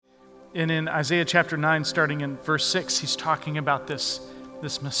And in Isaiah chapter 9, starting in verse 6, he's talking about this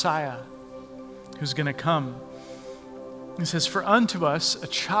Messiah who's going to come. He says, "For unto us a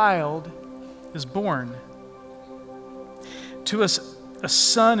child is born. To us a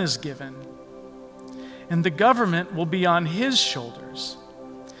son is given, and the government will be on his shoulders.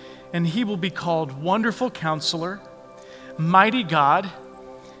 And he will be called Wonderful Counselor, Mighty God,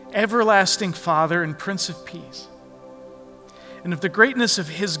 Everlasting Father, and Prince of Peace. And of the greatness of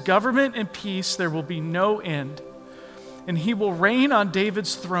his government and peace there will be no end. And he will reign on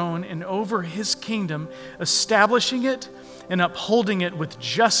David's throne and over his kingdom, establishing it and upholding it with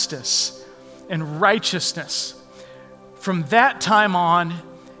justice and righteousness from that time on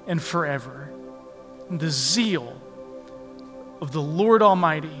and forever. And the zeal of the Lord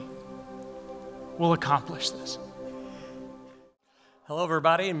Almighty will accomplish this." Hello,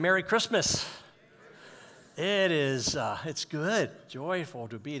 everybody, and Merry Christmas. It's good, joyful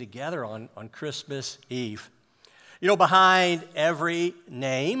to be together on Christmas Eve. You know, behind every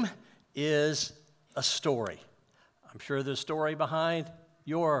name is a story. I'm sure there's a story behind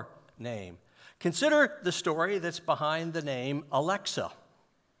your name. Consider the story that's behind the name Alexa.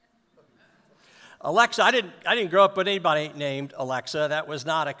 Alexa, I didn't grow up with anybody named Alexa. That was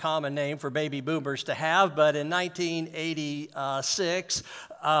not a common name for baby boomers to have, but in 1986,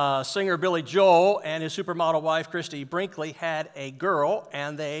 singer Billy Joel and his supermodel wife Christy Brinkley had a girl,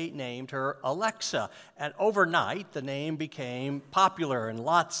 and they named her Alexa. And overnight, the name became popular, and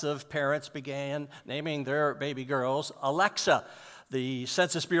lots of parents began naming their baby girls Alexa. The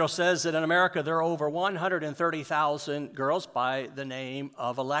Census Bureau says that in America there are over 130,000 girls by the name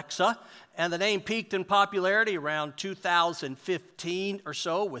of Alexa, and the name peaked in popularity around 2015 or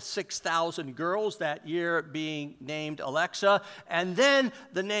so, with 6,000 girls that year being named Alexa, and then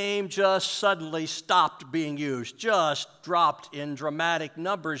the name just suddenly stopped being used, just dropped in dramatic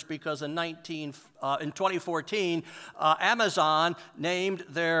numbers, because in 2014, Amazon named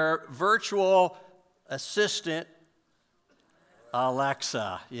their virtual assistant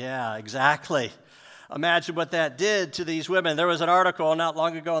Alexa. Yeah, exactly. Imagine what that did to these women. There was an article not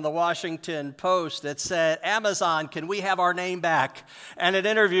long ago in the Washington Post that said, "Amazon, can we have our name back?" And it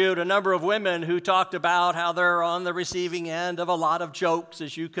interviewed a number of women who talked about how they're on the receiving end of a lot of jokes,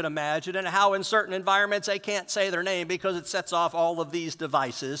 as you can imagine, and how in certain environments they can't say their name because it sets off all of these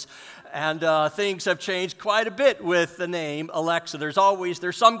devices. And things have changed quite a bit with the name Alexa.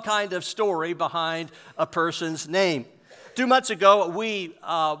 There's some kind of story behind a person's name. 2 months ago, we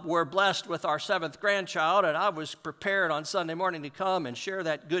were blessed with our 7th grandchild, and I was prepared on Sunday morning to come and share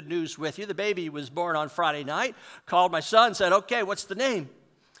that good news with you. The baby was born on Friday night. Called my son and said, "Okay, what's the name?"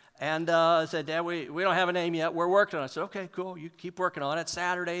 And I said, "Dad, we don't have a name yet. We're working on it." I said, "Okay, cool. You keep working on it."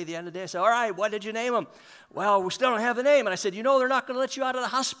 Saturday, the end of the day, I said, "All right, what did you name him?" "Well, we still don't have the name." And I said, "You know they're not going to let you out of the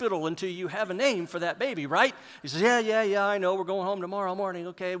hospital until you have a name for that baby, right?" He says, Yeah, I know. We're going home tomorrow morning."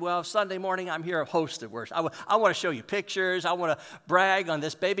 "Okay, well, Sunday morning, I'm here at host at worship. I want to show you pictures. I want to brag on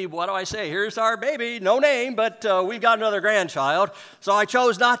this baby. What do I say? Here's our baby. No name, but we've got another grandchild." So I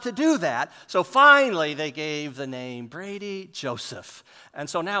chose not to do that. So finally, they gave the name Brady Joseph. And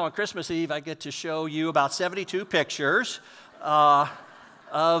so now on Christmas Eve, I get to show you about 72 pictures of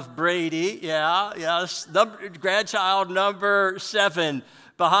Brady. Yes, grandchild number 7.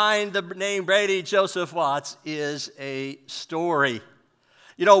 Behind the name Brady Joseph Watts is a story.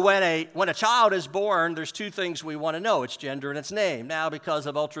 You know, when a child is born, there's 2 things we want to know: its gender and its name. Now, because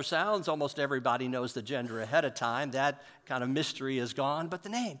of ultrasounds, almost everybody knows the gender ahead of time. That kind of mystery is gone, but the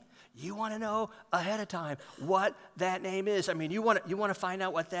name. You want to know ahead of time what that name is. I mean, you want to find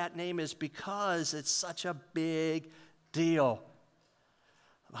out what that name is because it's such a big deal.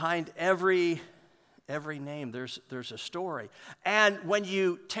 Behind every name, there's a story. And when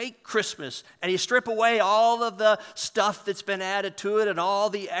you take Christmas and you strip away all of the stuff that's been added to it and all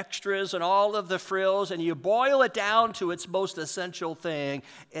the extras and all of the frills, and you boil it down to its most essential thing,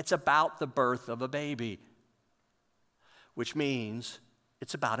 it's about the birth of a baby, which means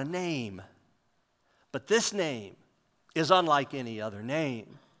it's about a name. But this name is unlike any other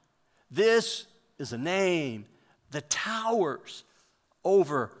name. This is a name that towers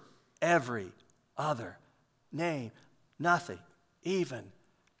over every other name. Nothing even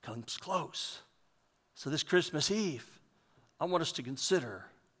comes close. So this Christmas Eve, I want us to consider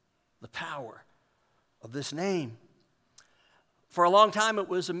the power of this name. For a long time, it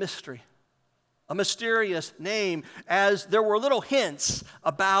was a mystery. a mysterious name, as there were little hints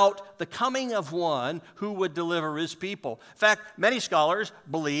about the coming of one who would deliver his people. In fact, many scholars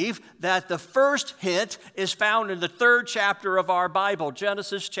believe that the first hint is found in the 3rd chapter of our Bible,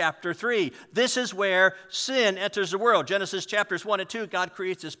 Genesis chapter 3. This is where sin enters the world. Genesis chapters 1 and 2, God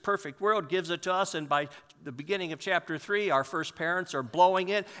creates this perfect world, gives it to us, and by the beginning of chapter 3, our first parents are blowing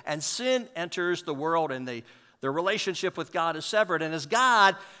it, and sin enters the world, and their relationship with God is severed. And as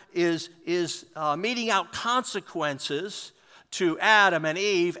God is meting out consequences to Adam and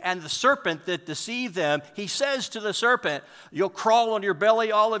Eve and the serpent that deceived them, he says to the serpent, "You'll crawl on your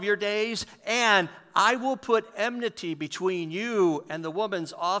belly all of your days, and I will put enmity between you and the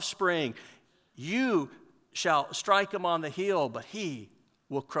woman's offspring. You shall strike him on the heel, but he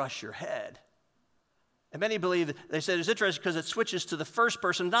will crush your head." And many believe, they said it's interesting because it switches to the first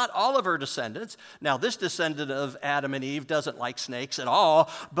person, not all of her descendants. Now, this descendant of Adam and Eve doesn't like snakes at all,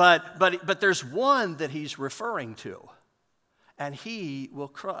 but there's one that he's referring to, and he will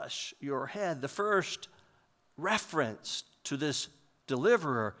crush your head. The first reference to this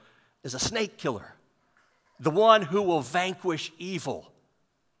deliverer is a snake killer, the one who will vanquish evil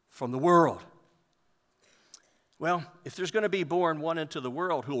from the world. Well, if there's going to be born one into the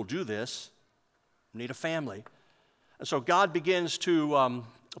world who will do this, need a family. And so God begins to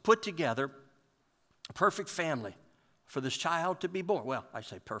put together a perfect family for this child to be born. Well, I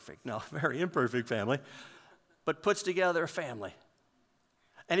say perfect, no, very imperfect family, but puts together a family.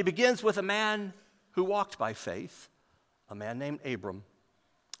 And he begins with a man who walked by faith, a man named Abram.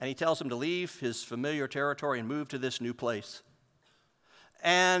 And he tells him to leave his familiar territory and move to this new place.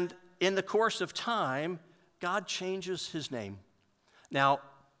 And in the course of time, God changes his name. Now,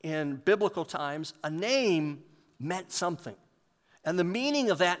 in biblical times, a name meant something. And the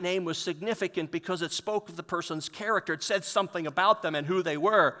meaning of that name was significant because it spoke of the person's character. It said something about them and who they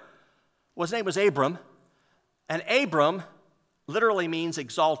were. Well, his name was Abram. And Abram literally means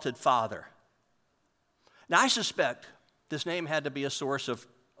exalted father. Now, I suspect this name had to be a source of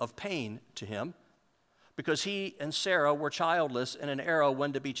pain to him because he and Sarah were childless in an era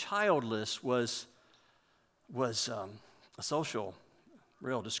when to be childless was a social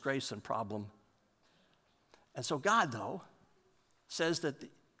real disgrace and problem. And so God, though, says that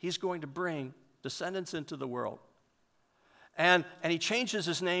he's going to bring descendants into the world. And he changes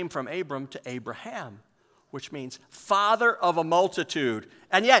his name from Abram to Abraham, which means father of a multitude.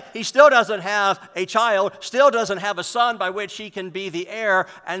 And yet, he still doesn't have a child, still doesn't have a son by which he can be the heir.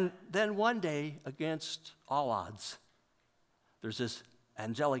 And then one day, against all odds, there's this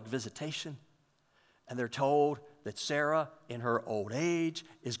angelic visitation, and they're told that Sarah, in her old age,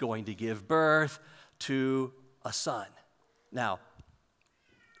 is going to give birth to a son. Now,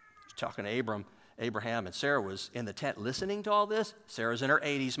 talking to Abraham and Sarah was in the tent listening to all this. Sarah's in her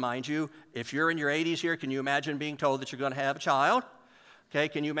 80s, mind you. If you're in your 80s here, can you imagine being told that you're going to have a child? Okay,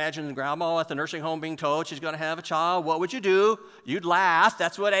 can you imagine grandma at the nursing home being told she's going to have a child? What would you do? You'd laugh.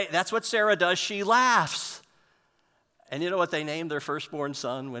 That's what Sarah does. She laughs. And you know what they named their firstborn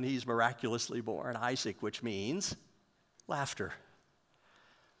son when he's miraculously born? Isaac, which means laughter.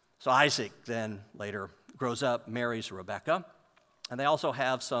 So Isaac then later grows up, marries Rebekah, and they also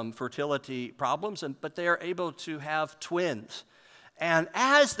have some fertility problems, but they are able to have twins. And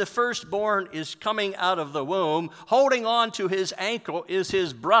as the firstborn is coming out of the womb, holding on to his ankle is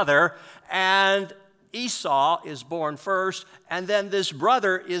his brother, and Esau is born first, and then this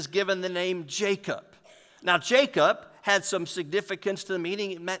brother is given the name Jacob. Now, Jacob had some significance to the meaning.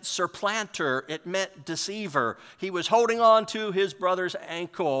 It meant supplanter. It meant deceiver. He was holding on to his brother's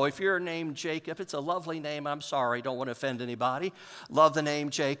ankle. If you're named Jacob, it's a lovely name. I'm sorry, don't want to offend anybody. Love the name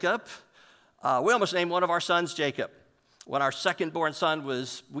Jacob. We almost named one of our sons Jacob. When our second-born son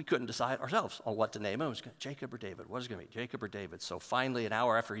we couldn't decide ourselves on what to name him. It was Jacob or David. What is it going to be, Jacob or David? So finally, an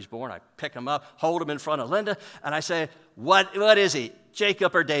hour after he's born, I pick him up, hold him in front of Linda, and I say, what is he,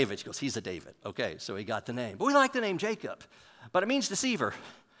 Jacob or David? She goes, he's a David. Okay, so he got the name. But we like the name Jacob, but it means deceiver.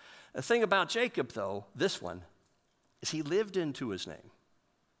 The thing about Jacob, though, this one, is he lived into his name.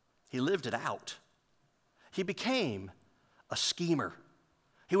 He lived it out. He became a schemer.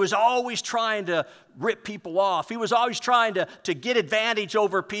 He was always trying to rip people off. He was always trying to get advantage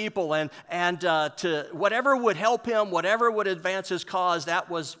over people and to whatever would help him, whatever would advance his cause, that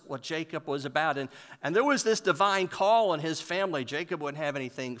was what Jacob was about. And there was this divine call on his family. Jacob wouldn't have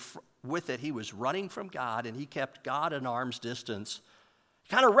anything with it. He was running from God, and he kept God at arm's distance.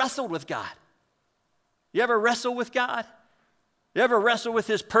 He kind of wrestled with God. You ever wrestle with God? You ever wrestle with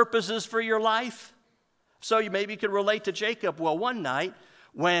his purposes for your life? So maybe you could relate to Jacob. Well, one night,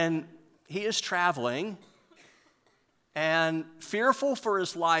 when he is traveling and fearful for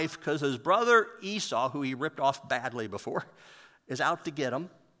his life because his brother Esau, who he ripped off badly before, is out to get him.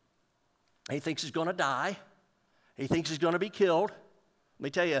 He thinks he's going to die. He thinks he's going to be killed. Let me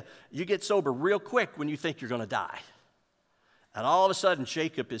tell you, you get sober real quick when you think you're going to die. And all of a sudden,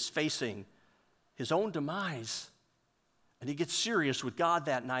 Jacob is facing his own demise. And he gets serious with God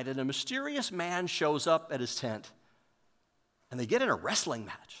that night, and a mysterious man shows up at his tent. And they get in a wrestling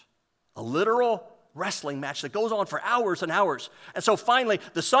match, a literal wrestling match that goes on for hours and hours. And so finally,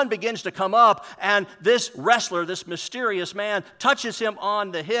 the sun begins to come up, and this wrestler, this mysterious man, touches him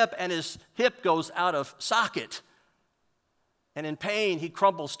on the hip, and his hip goes out of socket. And in pain, he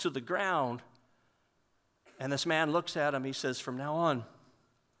crumbles to the ground. And this man looks at him. He says, "From now on,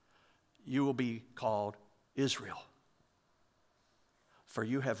 you will be called Israel, for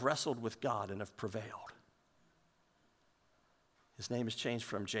you have wrestled with God and have prevailed." His name is changed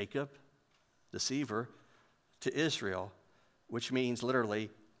from Jacob, deceiver, to Israel, which means literally,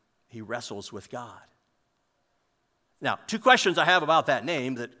 he wrestles with God. Now, two questions I have about that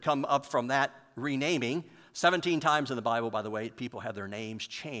name that come up from that renaming. 17 times in the Bible, by the way, people have their names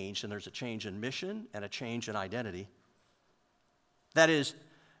changed, and there's a change in mission and a change in identity. That is,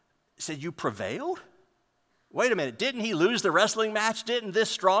 said you prevailed? Wait a minute, didn't he lose the wrestling match? Didn't this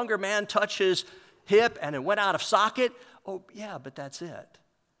stronger man touch his hip and it went out of socket? Oh, yeah, but that's it.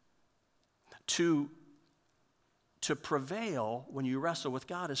 To prevail when you wrestle with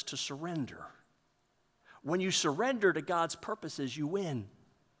God is to surrender. When you surrender to God's purposes, you win.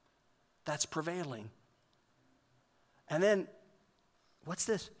 That's prevailing. And then, what's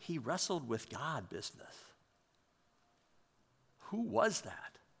this? He wrestled with God business. Who was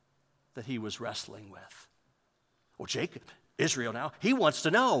that he was wrestling with? Well, Jacob, Israel now, he wants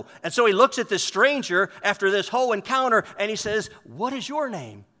to know. And so he looks at this stranger after this whole encounter, and he says, "What is your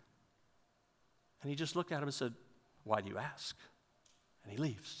name?" And he just looked at him and said, "Why do you ask?" And he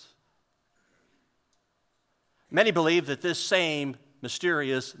leaves. Many believe that this same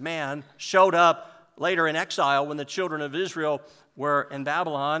mysterious man showed up later in exile when the children of Israel were in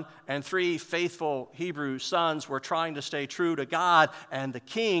Babylon, and 3 faithful Hebrew sons were trying to stay true to God, and the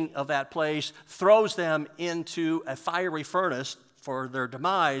king of that place throws them into a fiery furnace for their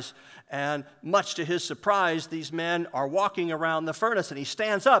demise. And much to his surprise, these men are walking around the furnace, and he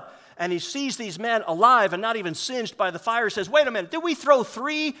stands up and he sees these men alive and not even singed by the fire. He says, "Wait a minute, did we throw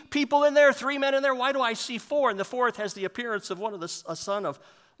 3 people in there, 3 men in there? Why do I see 4? And the 4th has the appearance of a son of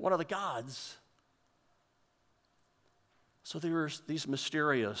one of the gods." So there were these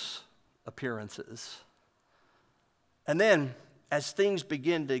mysterious appearances. And then, as things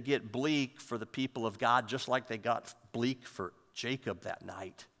begin to get bleak for the people of God, just like they got bleak for Jacob that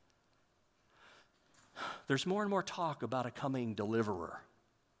night, there's more and more talk about a coming deliverer,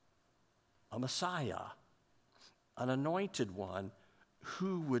 a Messiah, an anointed one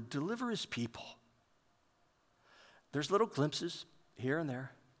who would deliver his people. There's little glimpses here and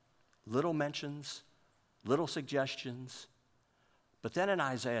there, little mentions, little suggestions. But then in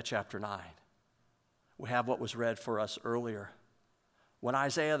Isaiah chapter 9, we have what was read for us earlier. When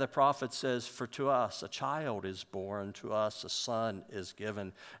Isaiah the prophet says, "For to us a child is born, to us a son is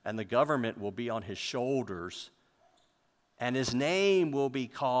given, and the government will be on his shoulders, and his name will be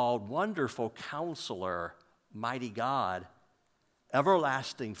called Wonderful Counselor, Mighty God,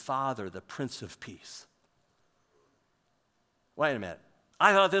 Everlasting Father, the Prince of Peace." Wait a minute.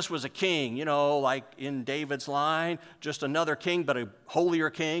 I thought this was a king, like in David's line, just another king, but a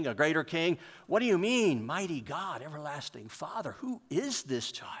holier king, a greater king. What do you mean, mighty God, everlasting Father? Who is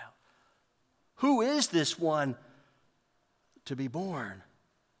this child? Who is this one to be born?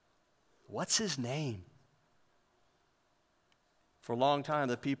 What's his name? For a long time,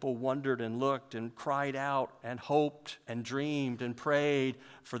 the people wondered and looked and cried out and hoped and dreamed and prayed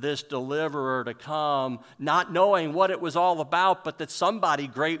for this deliverer to come, not knowing what it was all about, but that somebody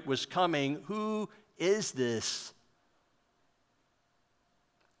great was coming. Who is this?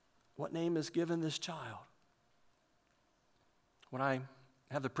 What name is given this child? When I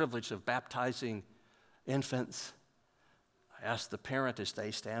have the privilege of baptizing infants, I ask the parent as they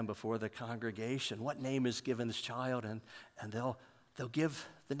stand before the congregation, what name is given this child? And they'll give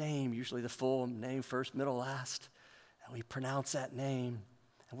the name, usually the full name, first, middle, last. And we pronounce that name,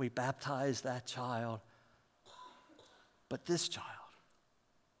 and we baptize that child. But this child,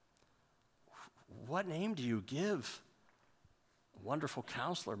 what name do you give? Wonderful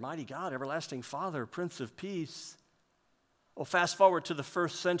Counselor, Mighty God, Everlasting Father, Prince of Peace. Well, fast forward to the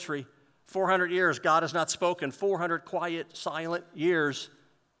 1st century. 400 years, God has not spoken. 400 quiet, silent years.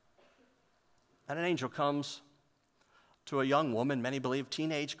 And an angel comes to a young woman, many believe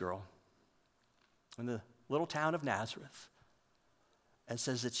teenage girl. And the little town of Nazareth, and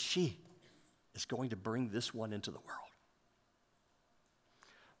says that she is going to bring this one into the world.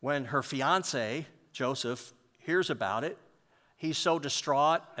 When her fiancé, Joseph, hears about it, he's so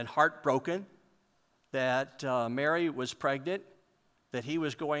distraught and heartbroken that Mary was pregnant, that he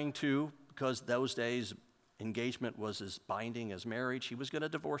was going to, because those days engagement was as binding as marriage, he was going to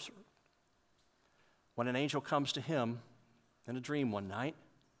divorce her. When an angel comes to him in a dream one night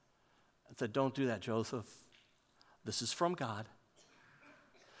and said, "Don't do that, Joseph. This is from God.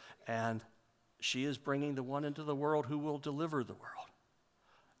 And she is bringing the one into the world who will deliver the world."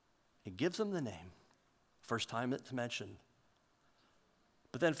 He gives him the name. First time it's mentioned.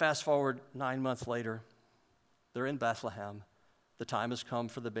 But then fast forward 9 months later, they're in Bethlehem. The time has come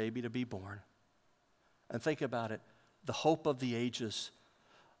for the baby to be born. And think about it, the hope of the ages,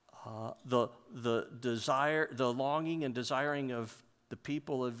 the desire, the longing and desiring of the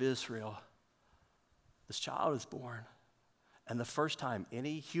people of Israel. This child is born. And the first time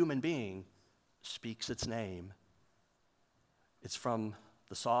any human being speaks its name, it's from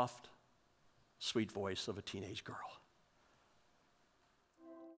the soft, sweet voice of a teenage girl.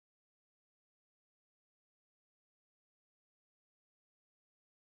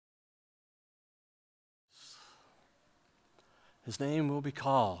 His name will be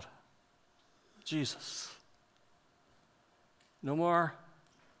called Jesus. No more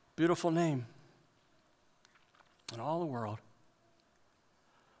beautiful name in all the world.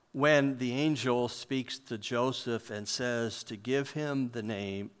 When the angel speaks to Joseph and says to give him the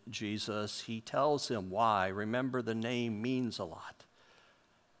name Jesus, he tells him why. Remember, the name means a lot.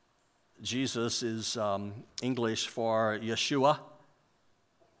 Jesus is English for Yeshua,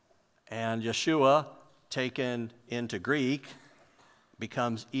 and Yeshua, taken into Greek,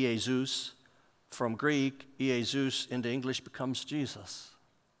 becomes Iesus. From Greek, Iesus into English becomes Jesus.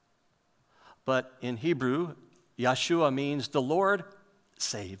 But in Hebrew, Yeshua means the Lord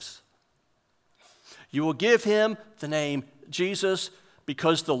saves. You will give him the name Jesus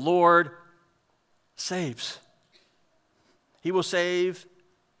because the Lord saves. He will save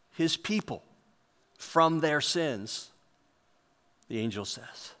his people from their sins, the angel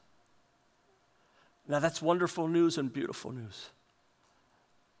says. Now that's wonderful news and beautiful news.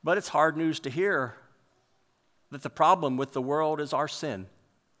 But it's hard news to hear that the problem with the world is our sin.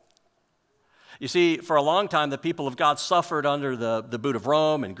 You see, for a long time, the people of God suffered under the boot of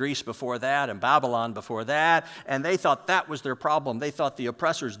Rome and Greece before that and Babylon before that, and they thought that was their problem. They thought the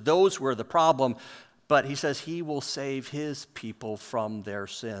oppressors, those were the problem. But he says he will save his people from their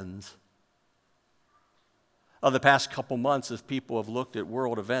sins. Of the past couple months, as people have looked at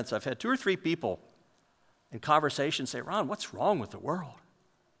world events, I've had 2 or 3 people in conversation say, "Ron, what's wrong with the world?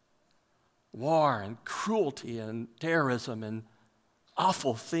 War and cruelty and terrorism and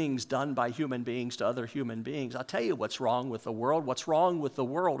awful things done by human beings to other human beings. I'll tell you what's wrong with the world. What's wrong with the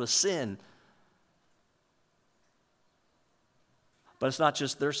world is sin." But it's not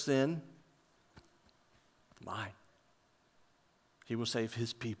just their sin, mine. He will save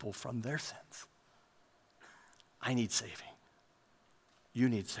his people from their sins. I need saving. You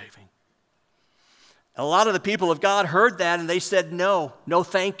need saving. A lot of the people of God heard that and they said, no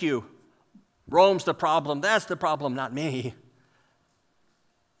thank you. Rome's the problem. That's the problem, not me.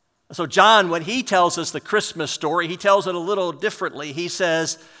 So John, when he tells us the Christmas story, he tells it a little differently. He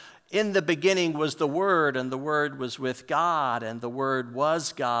says, "In the beginning was the Word, and the Word was with God, and the Word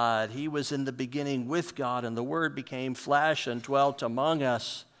was God. He was in the beginning with God, and the Word became flesh and dwelt among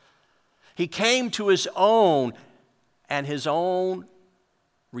us. He came to his own, and his own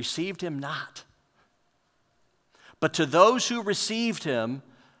received him not. But to those who received him,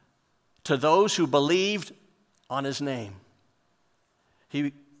 to those who believed on his name,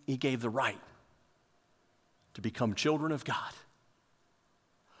 he gave the right to become children of God.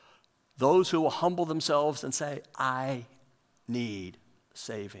 Those who will humble themselves and say, I need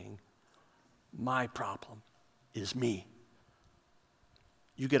saving. My problem is me.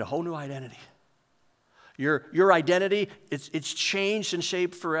 You get a whole new identity. Your identity, it's changed and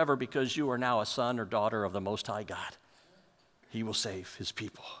shaped forever because you are now a son or daughter of the Most High God. He will save his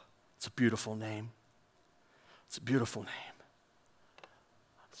people. It's a beautiful name. It's a beautiful name.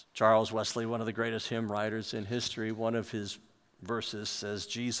 Charles Wesley, one of the greatest hymn writers in history, one of his verses says,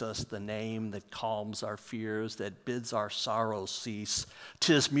 Jesus, the name that calms our fears, that bids our sorrows cease.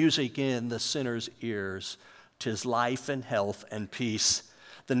 'Tis music in the sinner's ears. 'Tis life and health and peace.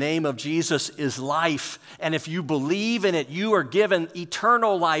 The name of Jesus is life, and if you believe in it, you are given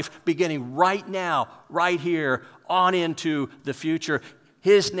eternal life beginning right now, right here, on into the future.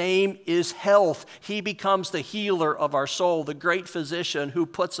 His name is health. He becomes the healer of our soul, the great physician who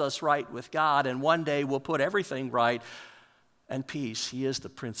puts us right with God, and one day will put everything right. And peace. He is the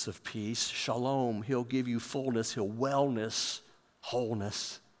Prince of Peace. Shalom. He'll give you fullness. He'll wellness.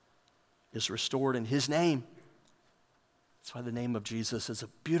 Wholeness is restored in His name. That's why the name of Jesus is a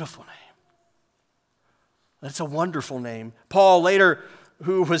beautiful name. That's a wonderful name. Paul, later,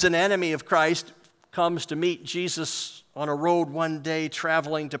 who was an enemy of Christ, comes to meet Jesus on a road one day,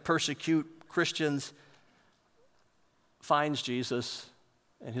 traveling to persecute Christians, finds Jesus,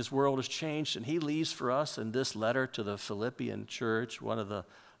 and his world has changed, and he leaves for us in this letter to the Philippian church one of the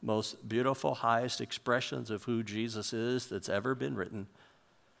most beautiful, highest expressions of who Jesus is that's ever been written.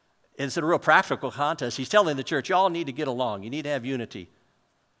 It's in a real practical context. He's telling the church, y'all need to get along. You need to have unity.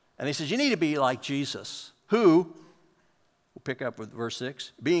 And he says, you need to be like Jesus, who, we'll pick up with verse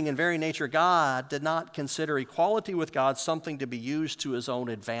 6, being in very nature God, did not consider equality with God something to be used to his own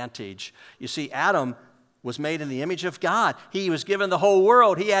advantage. You see, Adam was made in the image of God. He was given the whole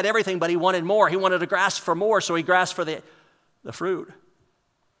world. He had everything, but he wanted more. He wanted to grasp for more, so he grasped for the fruit.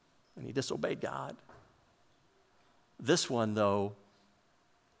 And he disobeyed God. This one, though,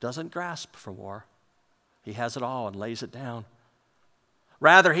 doesn't grasp for more. He has it all and lays it down.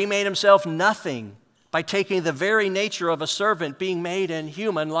 Rather, he made himself nothing by taking the very nature of a servant, being made in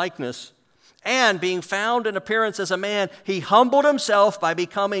human likeness. And being found in appearance as a man, he humbled himself by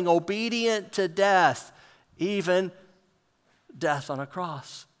becoming obedient to death, even death on a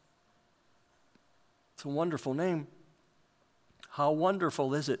cross. It's a wonderful name. How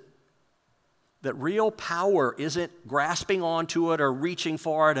wonderful is it that real power isn't grasping onto it or reaching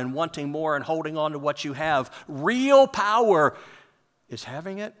for it and wanting more and holding on to what you have. Real power is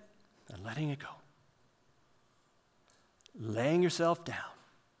having it and letting it go. Laying yourself down.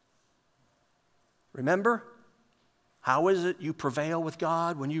 Remember, how is it you prevail with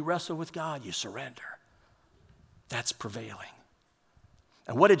God? When you wrestle with God, you surrender. That's prevailing.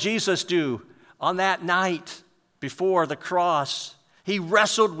 And what did Jesus do on that night before the cross? He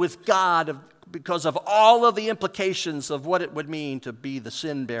wrestled with God because of all of the implications of what it would mean to be the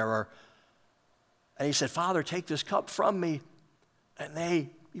sin bearer. And he said, Father, take this cup from me. And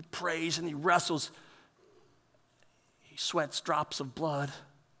he prays and he wrestles. He sweats drops of blood.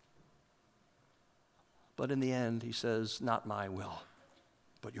 But in the end, he says, not my will,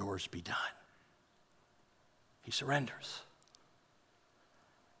 but yours be done. He surrenders.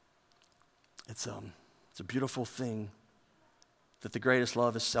 It's a beautiful thing that the greatest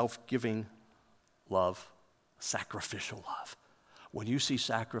love is self-giving love, sacrificial love. When you see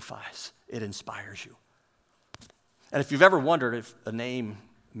sacrifice, it inspires you. And if you've ever wondered if a name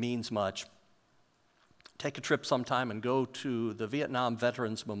means much, take a trip sometime and go to the Vietnam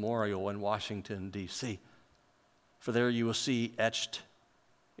Veterans Memorial in Washington, D.C. For there you will see etched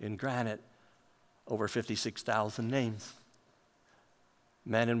in granite over 56,000 names.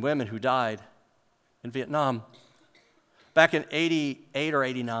 Men and women who died in Vietnam. Back in 88 or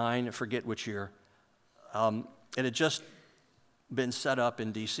 89, I forget which year, it had just been set up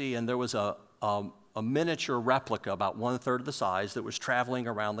in D.C., and there was a miniature replica about 1/3 of the size that was traveling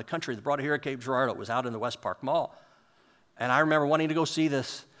around the country. They brought it here at Cape Girardeau. It was out in the West Park Mall. And I remember wanting to go see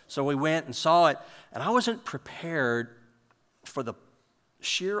this. So we went and saw it, and I wasn't prepared for the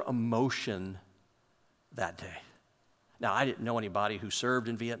sheer emotion that day. Now, I didn't know anybody who served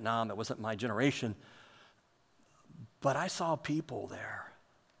in Vietnam. That wasn't my generation. But I saw people there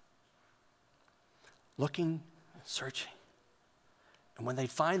looking, searching. And when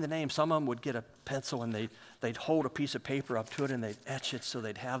they'd find the name, some of them would get a pencil and they'd hold a piece of paper up to it and they'd etch it so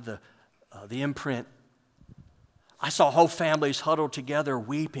they'd have the imprint. I saw whole families huddled together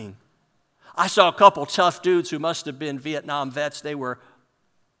weeping. I saw a couple tough dudes who must have been Vietnam vets. They were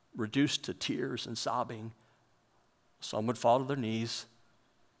reduced to tears and sobbing. Some would fall to their knees.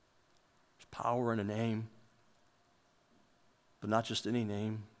 There's power in a name, but not just any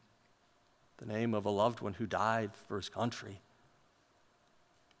name. The name of a loved one who died for his country.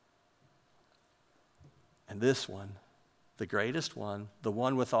 And this one, the greatest one, the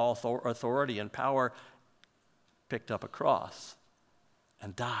one with all authority and power, picked up a cross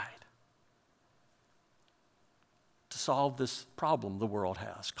and died to solve this problem the world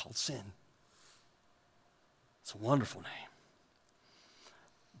has called sin. It's a wonderful name.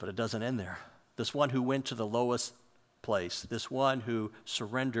 But it doesn't end there. This one who went to the lowest place, this one who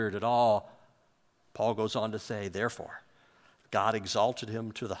surrendered it all, Paul goes on to say, therefore, God exalted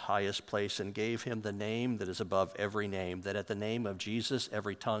him to the highest place and gave him the name that is above every name, that at the name of Jesus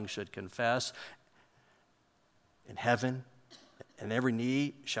every tongue should confess in heaven and every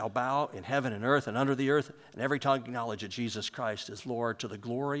knee shall bow in heaven and earth and under the earth, and every tongue acknowledge that Jesus Christ is Lord, to the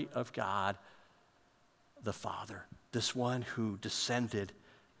glory of God the Father. This one who descended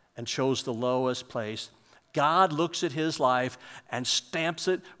and chose the lowest place. God looks at his life and stamps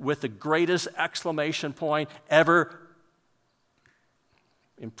it with the greatest exclamation point ever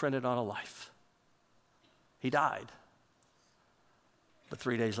imprinted on a life. He died. But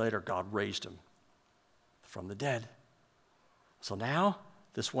 3 days later, God raised him from the dead. So now,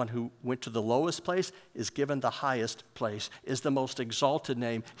 this one who went to the lowest place is given the highest place, is the most exalted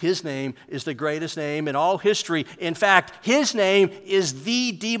name. His name is the greatest name in all history. In fact, his name is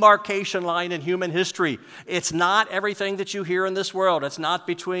the demarcation line in human history. It's not everything that you hear in this world. It's not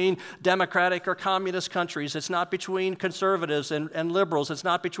between democratic or communist countries. It's not between conservatives and liberals. It's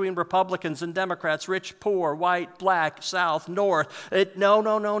not between Republicans and Democrats, rich, poor, white, black, south, north.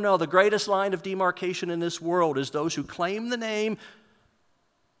 No. The greatest line of demarcation in this world is those who claim the name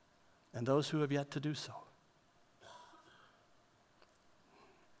and those who have yet to do so.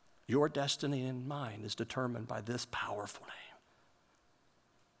 Your destiny and mine is determined by this powerful name.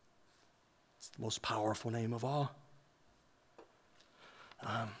 It's the most powerful name of all.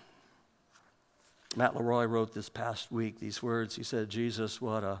 Matt Leroy wrote this past week these words. He said, Jesus,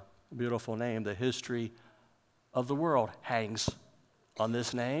 what a beautiful name. The history of the world hangs on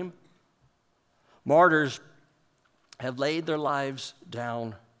this name. Martyrs have laid their lives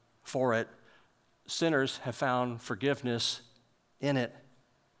down for it. Sinners have found forgiveness in it.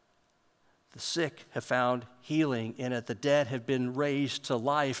 The sick have found healing in it. The dead have been raised to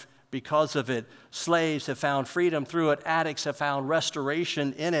life because of it. Slaves have found freedom through it. Addicts have found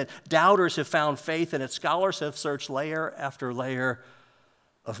restoration in it. Doubters have found faith in it. Scholars have searched layer after layer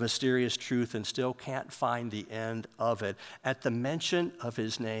of mysterious truth and still can't find the end of it. At the mention of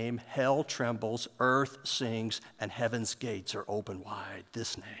his name, hell trembles, earth sings, and heaven's gates are open wide.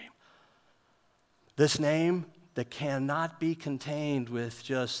 This name that cannot be contained with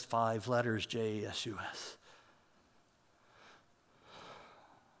just 5 letters, J-E-S-U-S.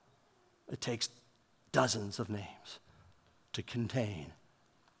 It takes dozens of names to contain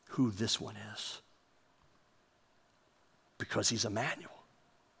who this one is, because he's Emmanuel,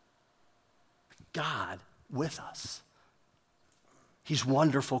 God with us. He's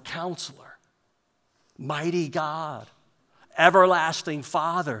Wonderful Counselor, Mighty God, Everlasting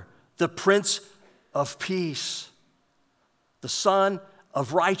Father, the Prince of Peace, the Son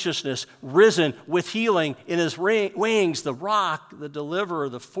of Righteousness, risen with healing in his wings, the rock, the deliverer,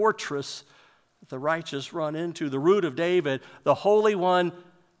 the fortress that the righteous run into, the root of David, the Holy One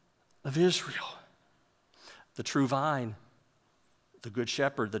of Israel, the true vine, the good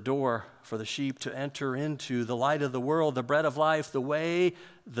shepherd, the door for the sheep to enter into, the light of the world, the bread of life, the way,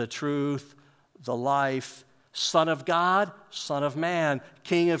 the truth, the life, Son of God, Son of Man,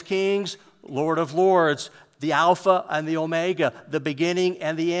 King of kings, Lord of lords, the Alpha and the Omega, the beginning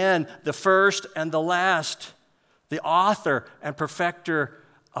and the end, the first and the last, the author and perfecter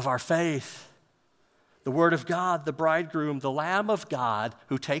of our faith, the Word of God, the bridegroom, the Lamb of God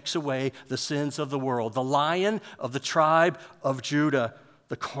who takes away the sins of the world, the Lion of the tribe of Judah,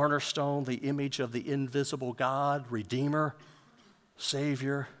 the cornerstone, the image of the invisible God, Redeemer,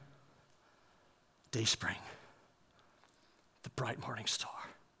 Savior, Dayspring, the bright morning star,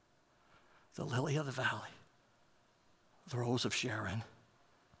 the lily of the valley, the rose of Sharon,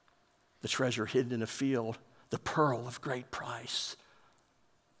 the treasure hidden in a field, the pearl of great price,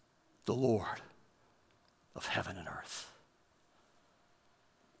 the Lord of heaven and earth.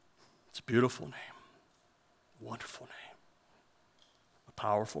 It's a beautiful name, a wonderful name, a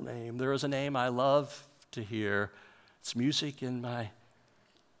powerful name. There is a name I love to hear. It's music in my,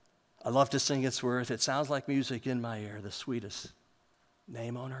 I love to sing its worth. It sounds like music in my ear, the sweetest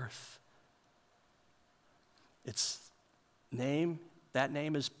name on earth. That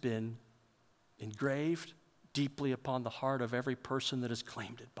name has been engraved deeply upon the heart of every person that has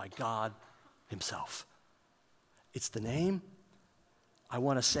claimed it by God himself. It's the name I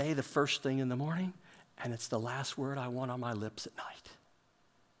want to say the first thing in the morning, and it's the last word I want on my lips at night.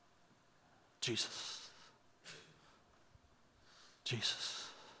 Jesus. Jesus.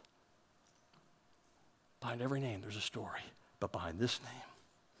 Behind every name, there's a story, but behind this name,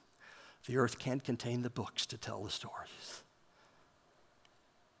 the earth can't contain the books to tell the stories.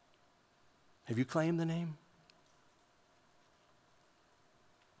 Have you claimed the name?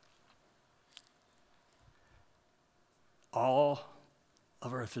 All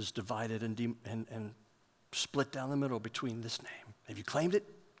of earth is divided and split down the middle between this name. Have you claimed it?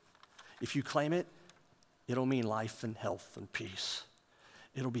 If you claim it, it'll mean life and health and peace.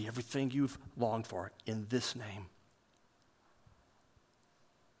 It'll be everything you've longed for in this name.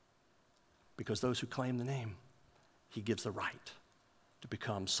 because those who claim the name, he gives the right to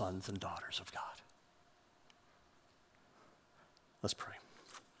become sons and daughters of God. Let's pray.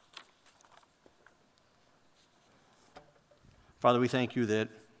 Father, we thank you that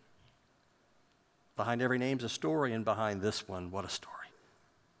behind every name's a story, and behind this one, what a story.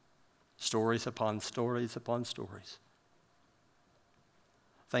 Stories upon stories upon stories.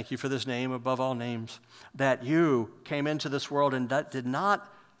 Thank you for this name above all names, that you came into this world and that did not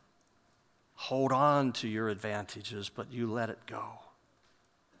hold on to your advantages, but you let it go.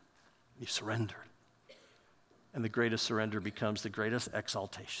 You surrendered. And the greatest surrender becomes the greatest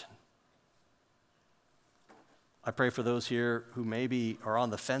exaltation. I pray for those here who maybe are on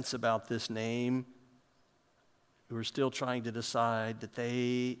the fence about this name, who are still trying to decide, that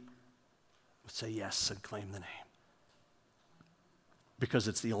they would say yes and claim the name, because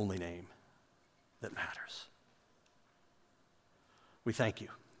it's the only name that matters. We thank you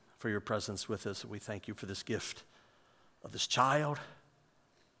for your presence with us. We thank you for this gift of this child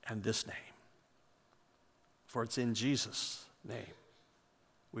and this name. For it's in Jesus' name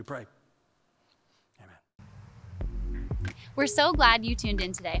we pray. Amen. We're so glad you tuned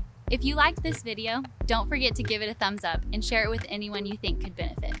in today. If you liked this video, don't forget to give it a thumbs up and share it with anyone you think could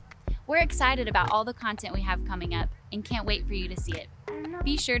benefit. We're excited about all the content we have coming up and can't wait for you to see it.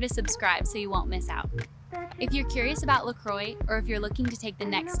 Be sure to subscribe so you won't miss out. If you're curious about LaCroix, or if you're looking to take the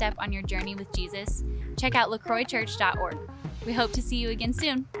next step on your journey with Jesus, check out lacroixchurch.org. We hope to see you again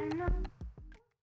soon.